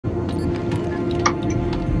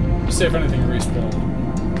see if anything respawned.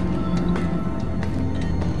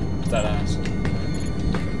 That ass.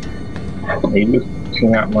 Are you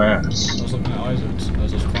looking at my ass? I was looking at Isaac's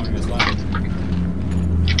as I was climbing his ladder.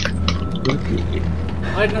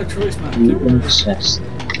 I had no choice, man. You incest.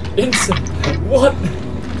 Incest? What?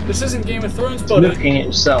 This isn't Game of Thrones, buddy. Looking at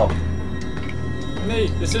yourself.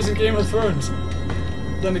 Nate, this isn't Game of Thrones.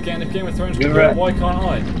 Then again, if Game of Thrones can do You're it, why can't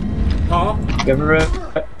I? Huh?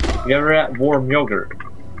 You ever had warm yogurt?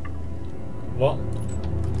 What?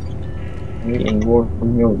 I'm eating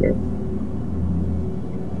warm yogurt.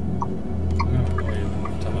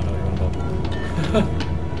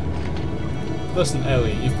 Listen,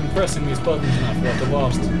 Ellie, you've been pressing these buttons now for like the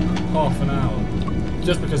last half an hour.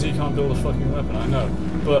 Just because you can't build a fucking weapon, I know.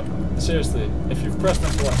 But, seriously, if you've pressed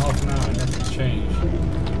them for like half an hour and nothing's changed,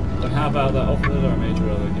 then how about that offer that I made you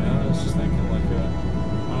earlier? You know, I was just thinking like,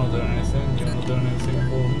 I'm not doing anything, you're not doing anything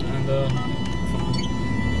important, and I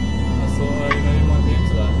thought, you might be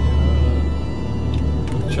into that,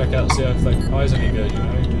 check out, see how like Isaac goes, you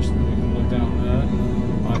know, you can look down there,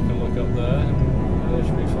 I can look up there, and it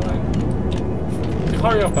should be fine.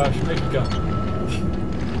 Hurry up, Ash, make a gun.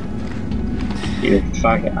 You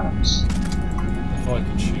faggot ass. If I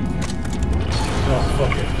could shoot you. Oh,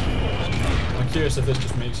 fuck it. I'm curious if this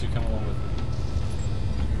just makes you come along with me.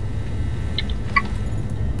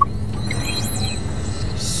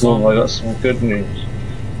 Oh, I got some good news.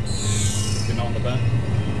 You're not on the bench?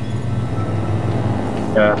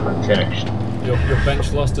 Yeah, I'm finished. Your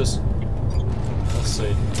bench lusters. Let's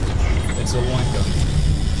see. It's a line gun.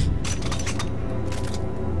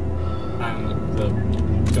 And the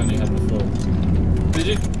gun you had before. Did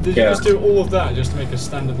you just do all of that just to make a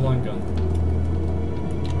standard line gun?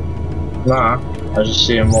 Nah, I was just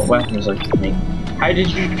seeing what weapons I could make. How did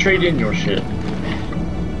you trade in your shit?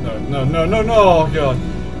 No, oh god.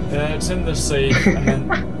 It's in the safe and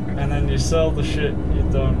then you sell the shit you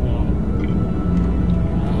don't want.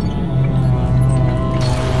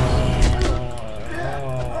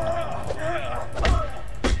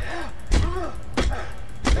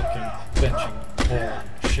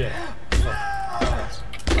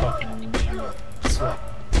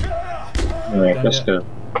 Alright, let's go.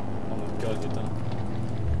 Oh my god, you're done.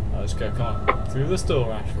 Let's go, come on. Through this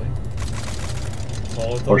door, actually.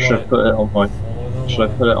 Follow the light. Or should I put it on my... Should I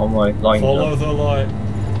put it on my line gun? Follow the light.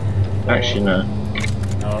 Actually, no.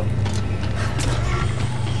 No.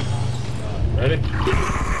 Ready?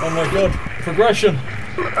 Oh my god, progression!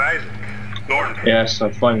 Isaac, Norton. Yes,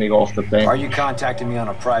 I finally got off the bench. Are you contacting me on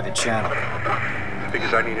a private channel?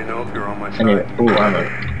 Because I need to know if you're on my side. Anyway, ooh,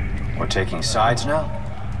 ammo. We're taking sides now?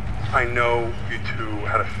 I know you two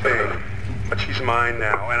had a thing, but she's mine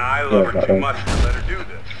now, and I love her too much to let her do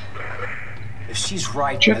this. If she's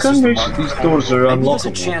right, Do you this reckon is the most of mark these for doors are maybe there's a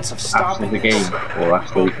unlockable chance of after stopping the this. game, or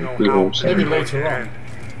after we complete all Maybe 7? later on.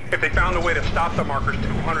 If they found a way to stop the markers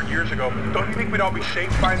 200 years ago, don't you think we'd all be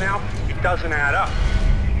safe by now? It doesn't add up.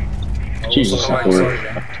 Jesus, So I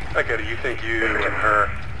I get it. You think you and her...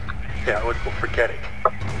 Yeah, we'll forget it.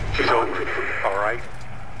 She's over, all right?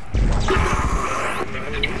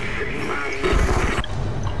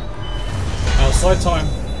 Outside time.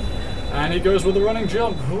 And he goes with a running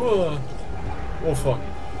jump. Oh fuck.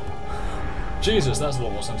 Jesus, that's a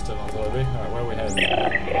lot more sensitive than I thought it'd be. Alright, where are we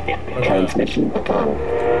heading? Transmission done.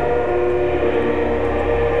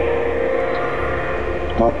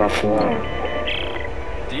 Papa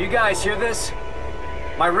 4. Do you guys hear this?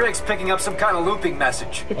 My rig's picking up some kind of looping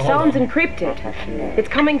message. It sounds encrypted. It's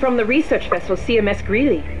coming from the research vessel CMS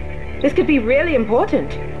Greeley. This could be really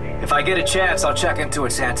important. If I get a chance, I'll check into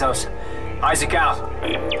it, Santos. Isaac out.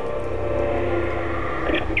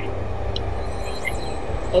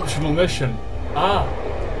 Optional mission. Ah!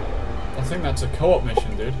 I think that's a co-op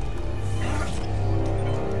mission, dude.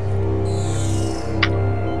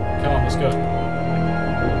 Come on, let's go.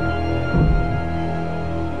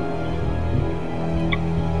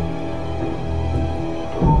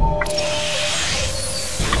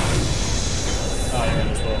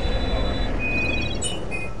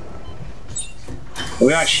 Are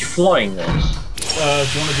we actually flying this? Do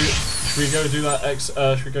you want to do? Should we go do that?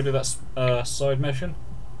 Should we go do that side mission?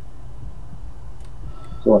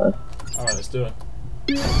 What? All right, let's do it.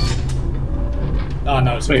 Oh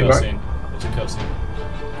no, it's a Wait, cutscene. It's a cutscene.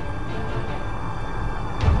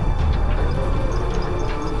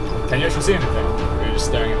 Can you actually see anything? Or are you just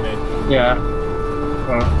staring at me? Yeah.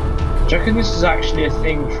 Do you reckon this is actually a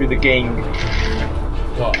thing through the game?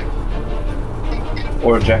 What?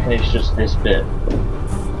 Or do you reckon it's just this bit?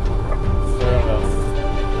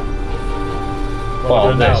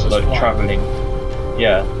 Well, there's like travelling.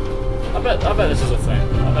 Yeah. I bet this is a thing.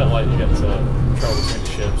 I bet like you get to travel between the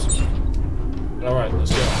ships. Alright, let's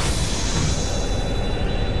go.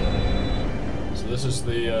 So this is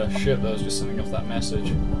the ship that was just sending off that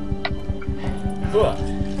message. Huh.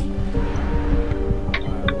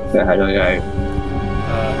 Where how do I go?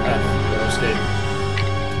 F, or escape.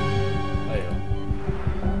 There you go.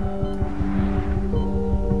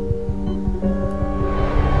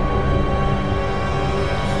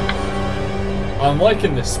 I'm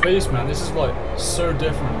liking this space, man. This is like so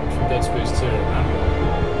different from Dead Space 2.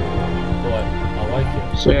 But I like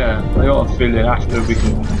it. So yeah, I got a feeling after we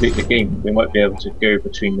can complete the game, we might be able to go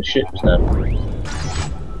between the ships then.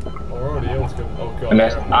 We're already able to go. Oh god.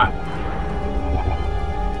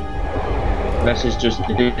 Unless it's just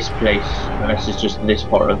this place, unless it's just this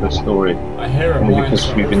part of the story. I hear it. Only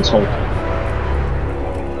because we've been told.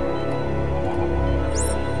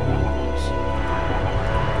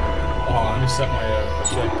 Oh, let me set my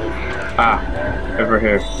objective. Ah, over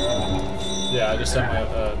here. Yeah, I just set my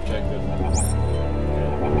objective.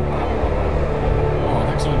 Oh, I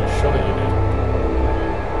think someone just shot at you,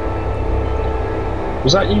 dude.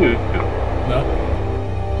 Was that you? No.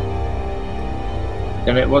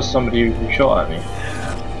 Then it was somebody who shot at me.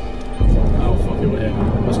 Oh, fuck it, we're here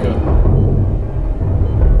now. Let's go.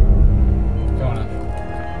 Go on, Ash.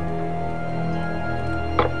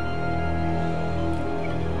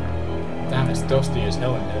 Damn, it's dusty as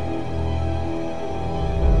hell in here.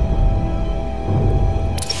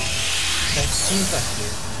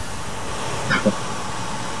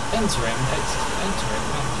 Entering, exiting.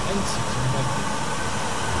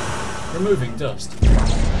 Removing dust.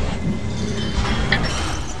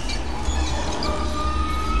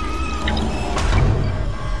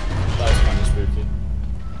 That's kind of spooky.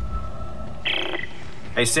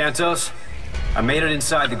 Hey, Santos. I made it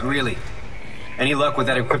inside the Greeley. Any luck with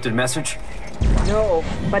that encrypted message? No,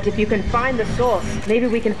 but if you can find the source, maybe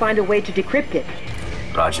we can find a way to decrypt it.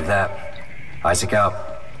 Roger that. Isaac out.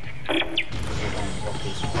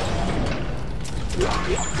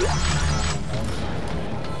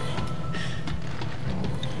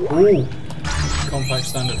 Ooh! Compact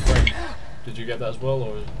standard frame. Did you get that as well,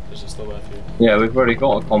 or is it still there for you? Yeah, we've already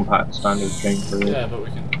got a compact standard frame for it. Yeah, but we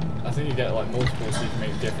can... I think you get like multiple so you can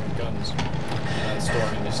make different guns. And store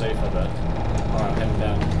them in your safe, I bet. Alright, I'm heading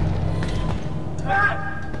down.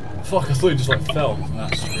 Fuck, I thought you just like fell from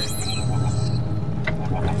that stream.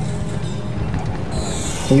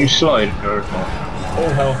 Can you slide or not? Oh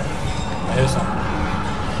hell. I hear something.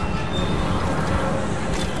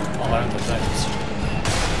 Oh, I'm the fence.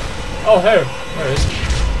 Oh, here! There it is.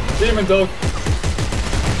 Demon dog!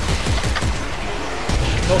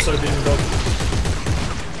 Also demon dog.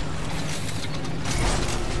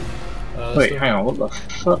 Wait, hang on, what the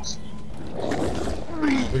fuck?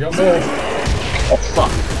 We got more! Oh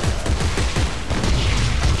fuck!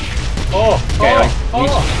 Oh! Okay,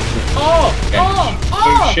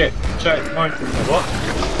 Oh shit! Check, no. What?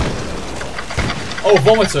 Oh,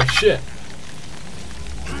 vomiter! Shit!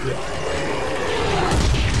 Yeah.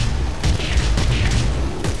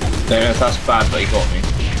 Don't know if that's bad, but he got me.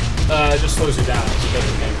 It just slows you down, so it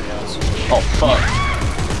doesn't make anything else. Oh fuck!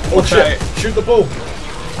 Oh shit! Shoot the ball!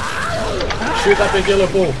 Shoot that big yellow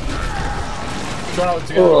ball! Try not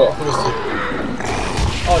to get close to you.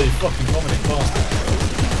 Oh, you fucking vomiting bastard.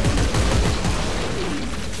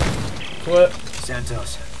 Quit.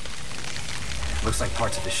 Santos. Looks like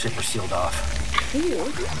parts of the ship are sealed off.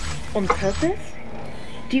 Sealed? On purpose?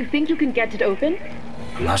 Do you think you can get it open?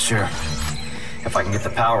 I'm not sure. If I can get the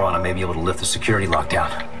power on, I may be able to lift the security lockdown.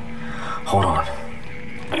 Hold on.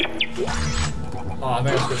 Oh, I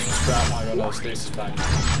think I've got some scrap. I got a stasis pack.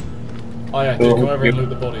 Oh yeah, dude, go over and loot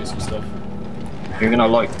the bodies and stuff. You're gonna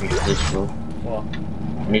like me for this, bro. What?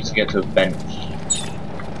 I need to get to a bench.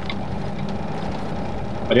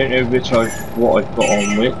 I don't know what I've got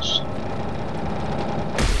on which.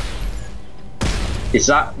 Is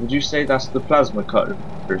that, would you say that's the plasma cutter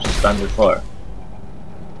or standard fire?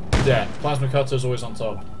 Yeah, plasma cutter's always on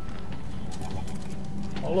top.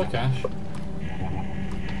 Oh look, Ash.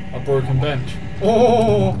 A broken bench.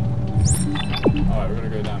 Oh! Alright, we're gonna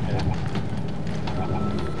go down here.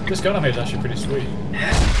 This gun I made is actually pretty sweet.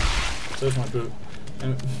 So is my boot.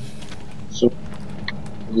 So,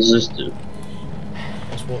 what does this do?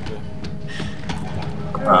 What's what do?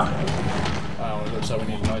 Ah. Wow, it looks like we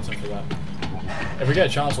need an item for that. If we get a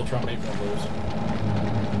chance, we'll try and make one of those.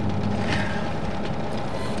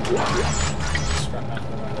 Scrap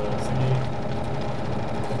metal and thingy.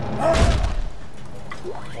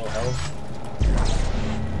 All health.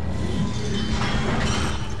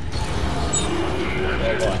 A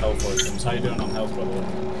lot of health items. How you doing on health, by the way?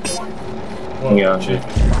 Whoa, Yeah, chicken.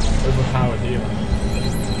 Overpowered healing.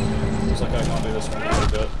 Looks like I can't do this one. I'll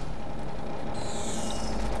do it.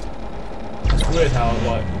 weird how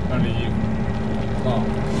like only you can. Oh.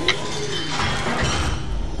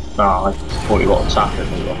 Nah, I thought you got attacked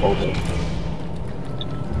and you got hold of it.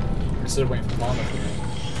 Instead of waiting for mana for me.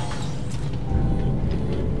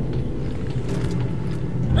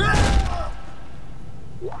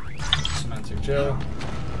 Semantic gel.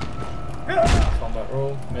 Combat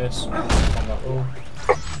roll. Miss. Combat roll.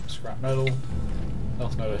 Scrap metal.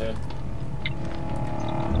 Health node here.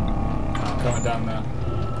 I'm coming down now.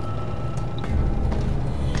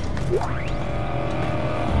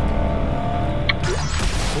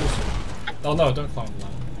 Awesome. Oh no, don't climb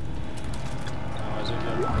that. Oh, is it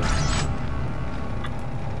good?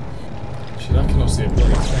 Shit, I cannot see a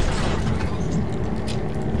bloody thing.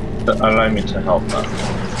 But allow me to help that.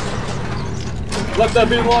 Let there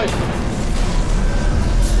be light!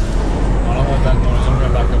 I don't like that noise, I'm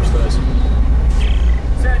going back upstairs.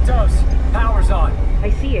 Santos, power's on. I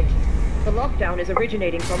see it. The lockdown is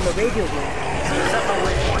originating from the radio room.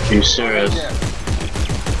 Are you serious?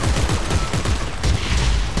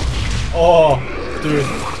 Oh, dude.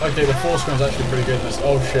 Okay, the full screen's actually pretty good in this.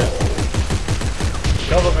 Oh shit.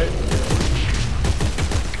 Cover me.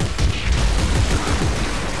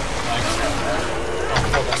 Thanks. Oh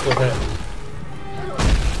fuck, I still hit.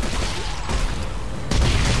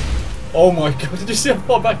 Oh my god, did you see how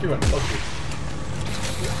far back you went? Fuck you.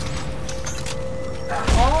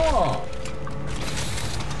 Oh!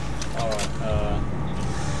 Alright,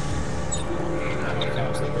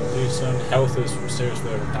 counts that can do some. Health is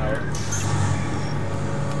seriously overpowered.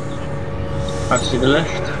 Can't see the lift?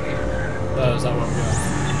 Is that where I'm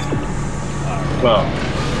going? Well,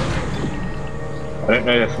 I don't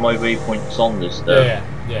know if my waypoint's on this though.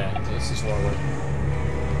 Yeah, this is what I went.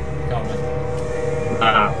 Can't remember.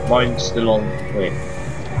 Mine's still on. Wait.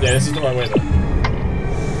 Yeah, this is the right way though.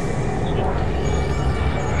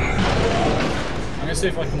 I'm gonna see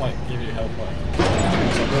if I can like give you help back.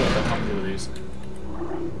 So I'm really hungry with these.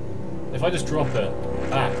 If I just drop it,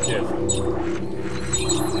 give.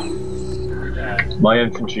 Yeah. My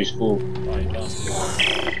infantry's full. Right,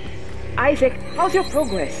 bastard. Isaac, how's your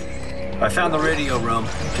progress? I found the radio room.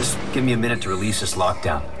 Just give me a minute to release this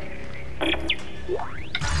lockdown.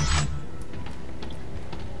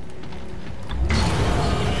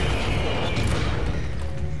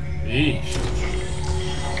 Yeesh.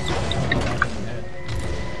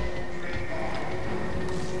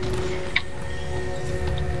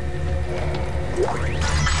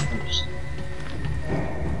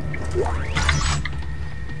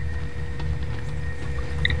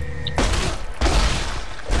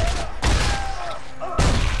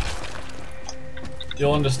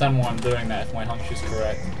 You'll understand why I'm doing that if my hunch is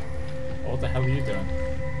correct. What the hell are you doing?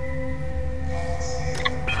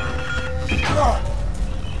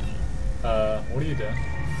 What are you doing?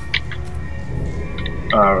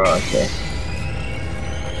 Ah, right, okay.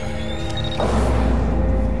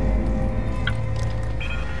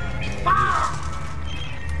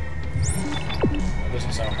 That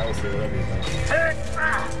doesn't sound healthy already, though.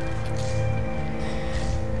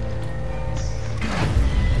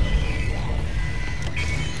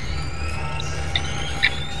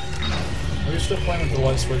 Are you still playing with the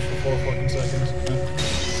light switch for 4 fucking seconds? No?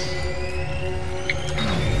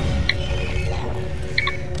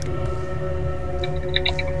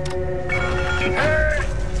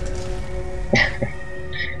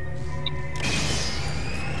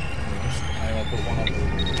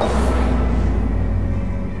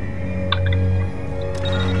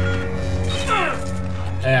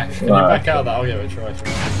 Yeah, can you back out of that? I'll give it a try.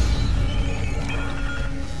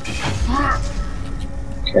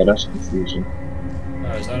 Okay, that's confusing.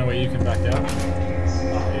 Alright, is there any way you can back out? Oh,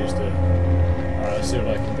 I used to. Alright, let's see what I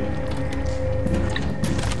can do.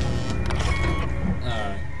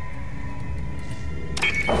 Alright.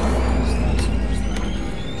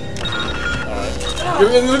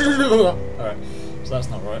 Alright. Alright, so that's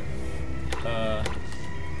not right.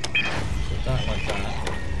 Put that like that.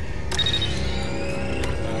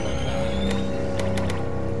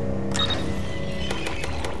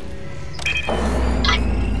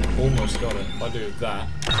 Almost got it. If I do that.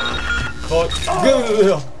 Alright,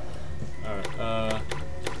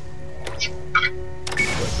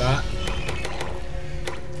 put that.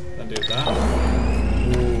 Then do that.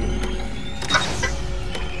 Ooh.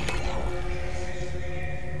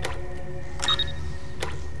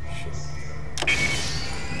 Shit.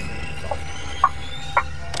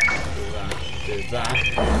 Do that.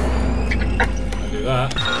 And do that.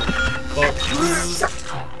 Fuck.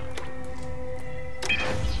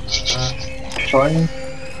 Trying.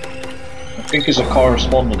 I think there's a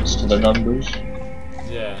correspondence to the numbers.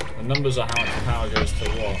 Yeah, the numbers are how much power goes to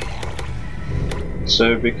what.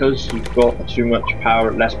 So because you've got too much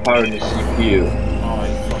power, less power in the CPU. Oh,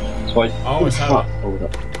 you fuck. So I always have fuck. it. Hold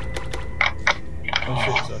up. Don't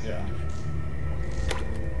shoot yourself, yeah.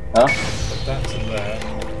 Huh? Put that to there.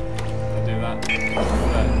 And do that.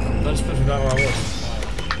 There. Let's push it back where I was.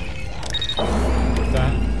 Right. Put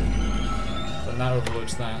that. Then that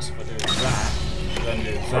overlooks that. So if I do that, then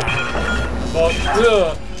do that.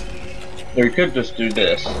 Fuck. Or you could just do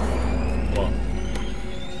this. What?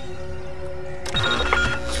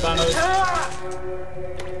 Spanners.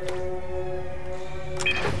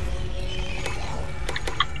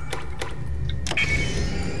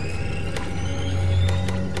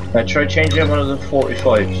 Try changing one of the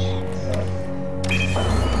 45s.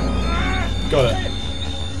 Got it.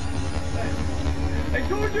 I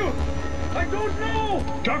told you! I don't know!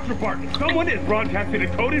 Dr. Barton, someone is broadcasting a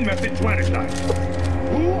coded message to Einstein.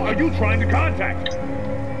 Who are you trying to contact?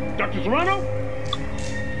 Dr. Serrano?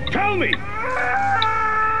 Tell me!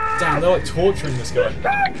 Damn, they're like torturing this guy.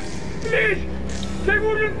 Please! They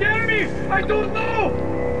wouldn't tell me! I don't know!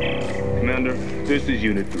 Commander, this is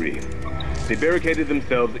Unit 3. They barricaded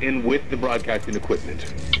themselves in with the broadcasting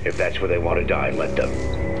equipment. If that's where they want to die, let them.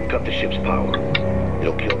 Cut the ship's power.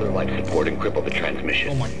 It'll kill their life support and cripple the transmission.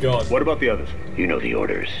 Oh my god. What about the others? You know the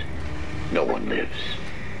orders. No one lives.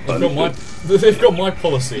 They've got my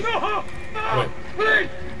policy. No! No! Wait. Please!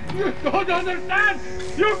 You don't understand!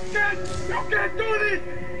 You can't do this!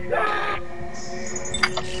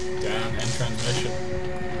 Damn, end transmission.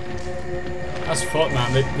 That's fucked,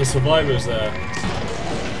 man. The survivors there.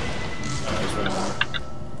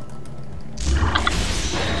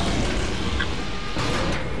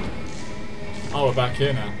 Oh, we're back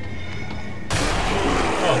here now.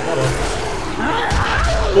 Oh, hold on.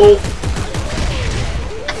 Oh!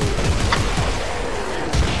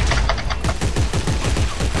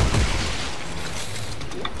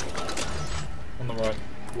 On the right.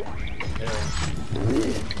 Yeah.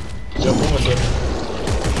 Jump on with it.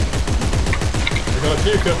 We got a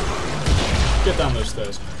puker. Get down those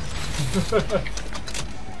stairs.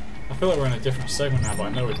 I feel like we're in a different segment now, but I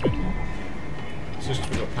know we've been here. It's just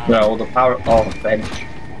because we've got power. No, the power. Oh, the bench.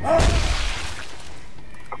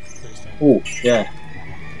 Oh, yeah.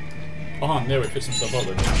 Oh, there we put some stuff up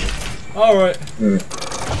there. Alright. Do you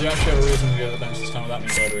actually have a reason to go to the bench this time without me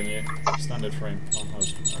murdering you? Standard frame. Oh,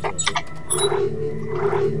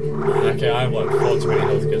 okay, I have like far too many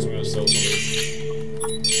health kits, I'm gonna sell some of these.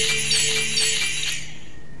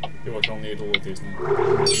 You're like, I'll need all of these now.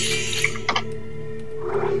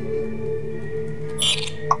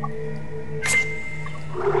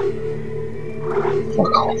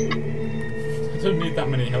 Fuck off. I don't need that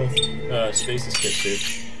many health stasis kits, dude.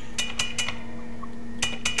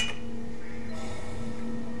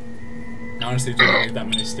 I honestly don't need that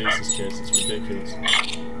many stasis kits, it's ridiculous.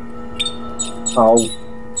 Oh.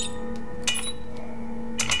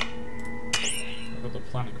 I've got the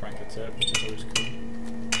planet cranker tip, which is always cool.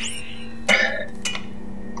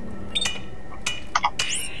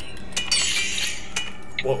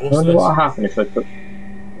 I What's wonder this? what happened if I put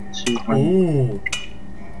 200. Ooh.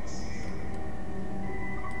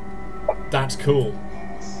 That's cool.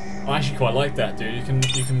 I actually quite like that, dude. You can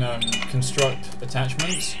construct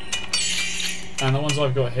attachments, and the ones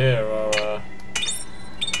I've got here are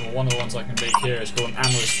well, one of the ones I can make here is called an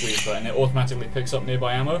ammo sweeper, and it automatically picks up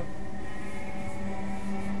nearby ammo.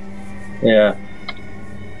 Yeah.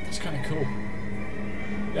 It's kind of cool.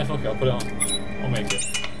 Yeah, fuck it, I'll put it on. I'll make it.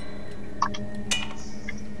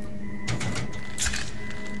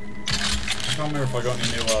 I can't remember if I got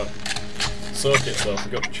any new circuits though. I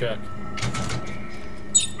forgot to check.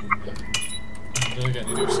 Did I get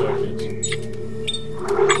any new circuits?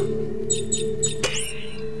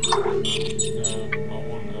 I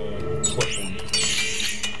want a quick one.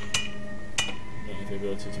 Don't have the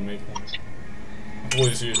ability to make one. I've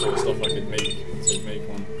always used all the stuff I could make to make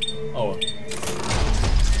one. Oh.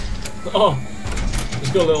 Oh!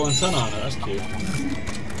 It's got a little antenna on it, that's cute.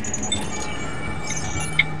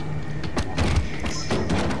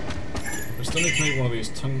 I still need to make one of these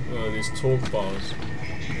torque bars.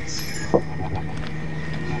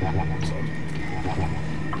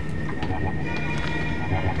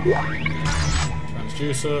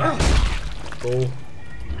 Transducer. Cool.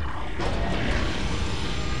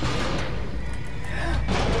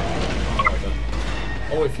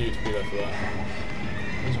 I'll wait for you to be there for that.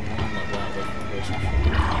 There's a man like that,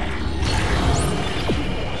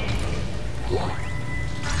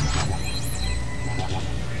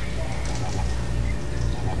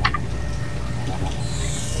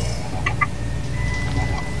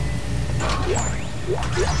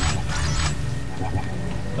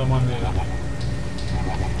 don't mind me that.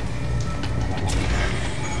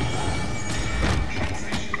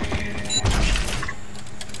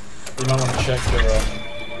 You might want to check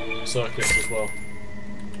your circuits as well.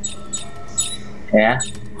 Yeah?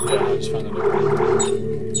 Yeah, I just found a new one.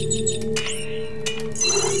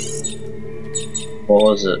 What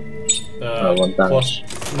was it? One plus,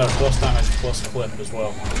 damage. no, plus damage, plus clip as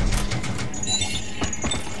well.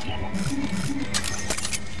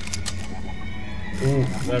 Ooh,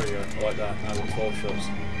 there we go, I like that. Now we've got 12 shots.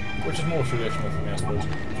 Which is more traditional for me, I suppose.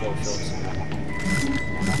 12 shots.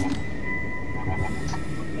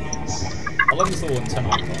 I like this little antenna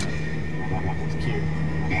on it. It's cute.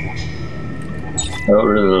 I got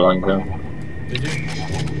rid of the line gun. Did you?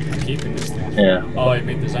 I'm keeping this thing. Yeah. Oh, you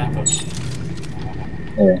made the zapper.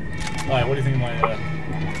 Yeah. Alright, what do you think of my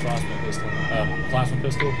plasma pistol? Plasma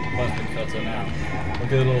pistol? Plasma cutter now. Look at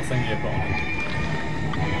the little thing you put on it.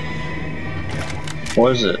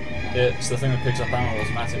 What is it? It's the thing that picks up ammo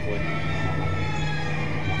automatically.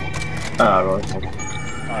 Ah, right.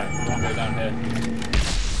 Alright, we want to go down here.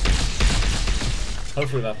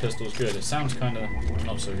 Hopefully that pistol's good. It sounds kind of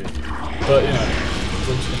not so good. But, you know,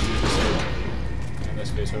 we're just going to use the saber. In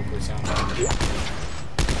this case, hopefully it sounds good.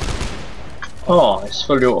 Oh, it's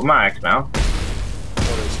fully automatic now.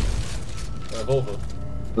 What is it? A revolver?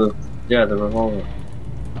 Yeah, the revolver.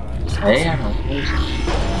 Alright. Hey, hang on.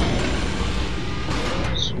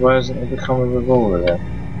 So why hasn't it become a revolver then?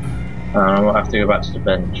 I might have to go back to the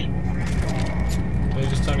bench. You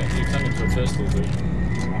just turned it into a pistol, dude.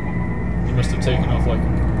 You must have taken off like a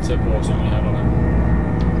tip or something you had on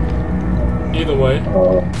it. Either way.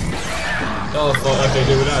 Oh fuck, okay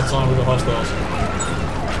dude, we don't have time, we've got hostiles.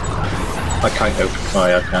 I can't go. Oh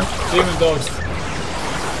yeah, I can. Demon dogs.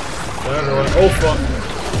 They're everywhere. Oh fuck.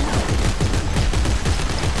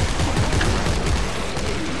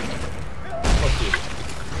 Fuck you.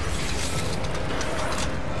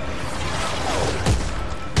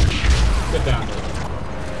 Get down there.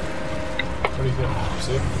 What do you get? You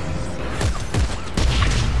see it?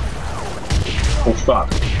 Oh fuck.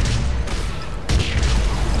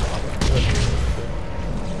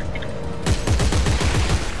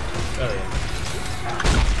 There we go.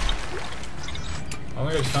 I think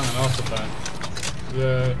I just found an artifact.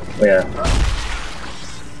 Yeah. Yeah.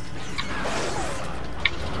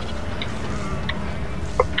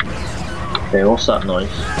 Okay, what's that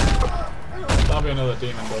noise? That'll be another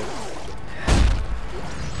demon dog.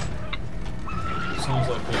 Sounds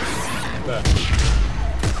like this. There.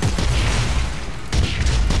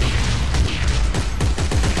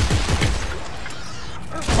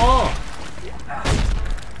 Oh!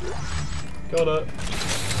 Got it.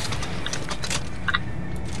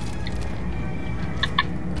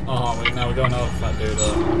 Oh, now we got an artifact, dude.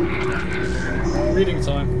 Reading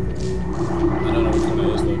time. I don't know which one it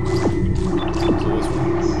is, though. So this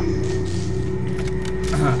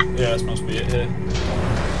one. Yeah, this must be it here.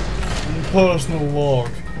 Personal log.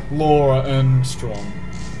 Laura Armstrong.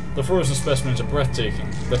 The frozen specimens are breathtaking.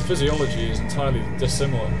 Their physiology isn't entirely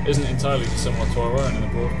dissimilar to our own in the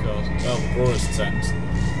broadest sense.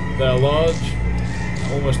 They are large,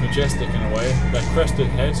 almost majestic in a way. Their crested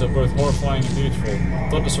heads are both horrifying and beautiful.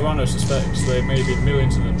 Dr. Serrano suspects there may be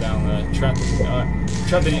millions of them down there, trapped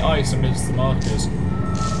in the ice amidst the markers.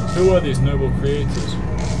 Who are these noble creators?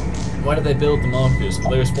 Why did they build the markers?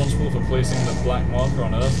 Are they responsible for placing the black marker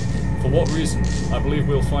on Earth? For what reason? I believe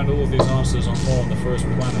we'll find all of these answers on the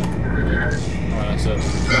frozen planet. Alright, that's it.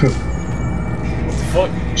 What the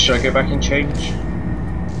fuck? Should I go back and change?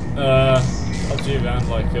 Up to you, man.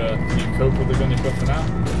 Like, can you cope with the gun you've got for now?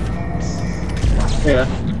 Yeah.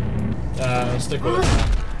 Stick with it for now.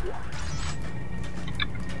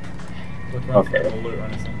 Look around for any loot or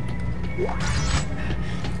anything.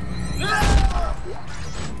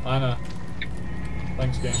 I know.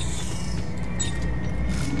 Thanks, game.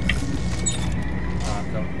 Alright, I'm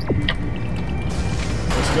coming.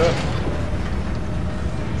 Let's go.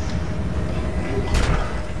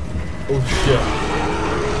 Oh shit.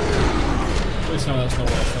 Please tell me that's not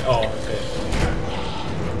what I think. Oh, okay.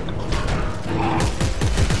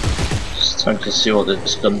 Just trying to see what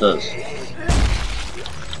this gun does.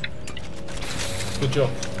 Good job.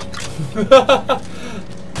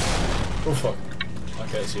 Oh fuck.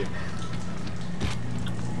 Okay, it's you.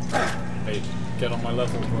 Hey, get on my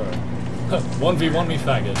level, bro. 1v1 me,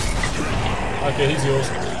 faggot. Okay, he's yours.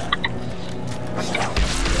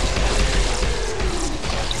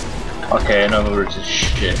 Okay, in other words, it's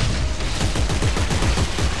shit.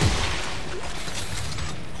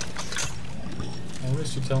 Well, at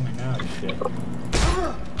least you tell me now, it's shit.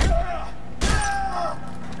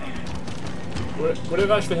 Would it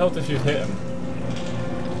have actually helped if you'd hit him?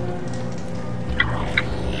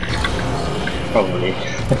 Probably.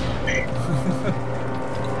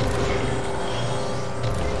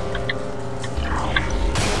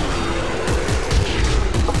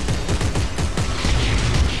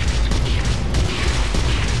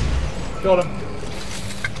 Got him.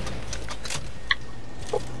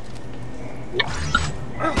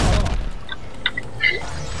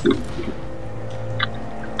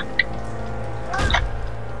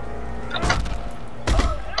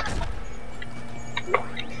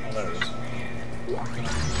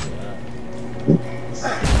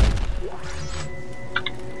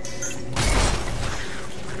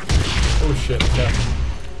 Oh shit, yeah.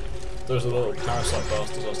 Those are the little parasite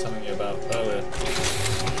bastards I was telling you about earlier.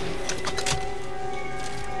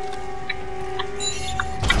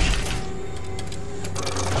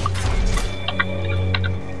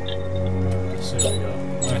 So there we go.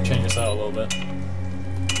 I'm going to change this out a little bit.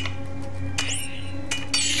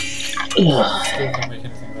 Still can't make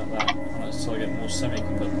anything like that until I get more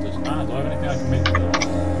semiconductors. Ah, do I have anything I can make with that?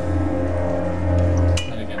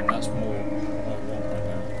 And again, that's more what I want right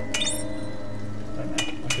now. I don't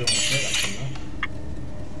know. I feel almost made that somewhere.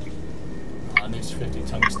 I need 50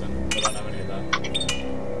 tungsten. I don't have any of that.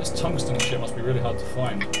 This tungsten shit must be really hard to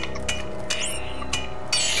find.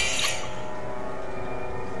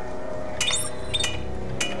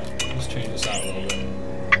 Let's change this out a little bit.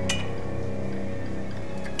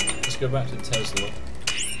 Let's go back to Tesla.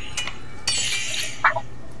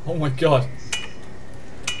 Oh my god!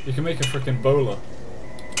 You can make a freaking bowler.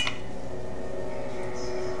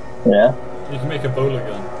 Yeah. You can make a bowler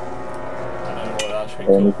gun. I don't know what that actually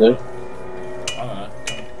Really called. good. I don't know.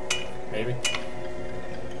 Maybe.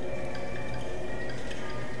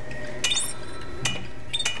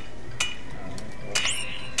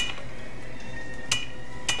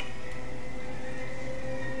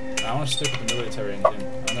 I want to stick with the military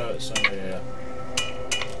engine. I know it's only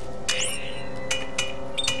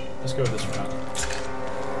let's go with this for now.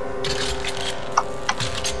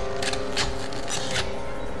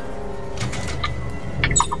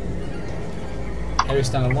 Heavy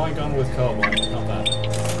standard line gun with carbine, not bad.